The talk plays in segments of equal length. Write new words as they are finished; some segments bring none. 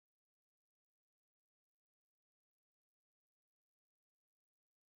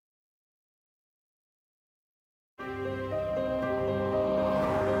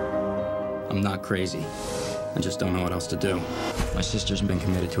I'm not crazy. I just don't know what else to do. My sister's been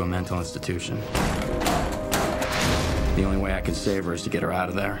committed to a mental institution. The only way I can save her is to get her out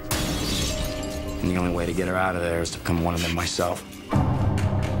of there. And the only way to get her out of there is to become one of them myself.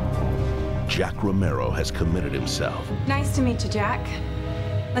 Jack Romero has committed himself. Nice to meet you, Jack.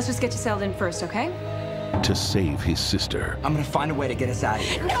 Let's just get you settled in first, okay? To save his sister. I'm gonna find a way to get us out of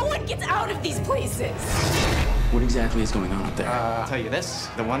here. No one gets out of these places! What exactly is going on up there? I'll tell you this.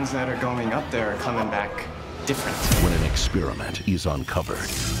 The ones that are going up there are coming back different. When an experiment is uncovered.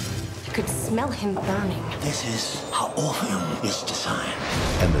 I could smell him burning. This is how Orpheum is designed.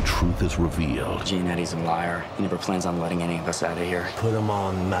 And the truth is revealed. Gianetti's a liar. He never plans on letting any of us out of here. Put him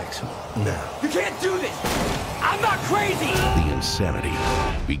on maximum now. You can't do this! I'm not crazy! The insanity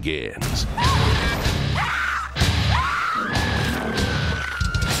begins.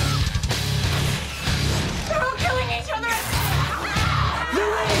 They're all killing each other!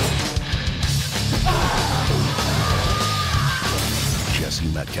 Jesse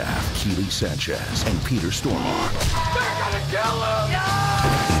Metcalfe, Keely Sanchez, and Peter Stormare. They're gonna kill him!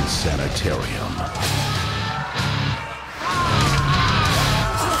 Insanitarium.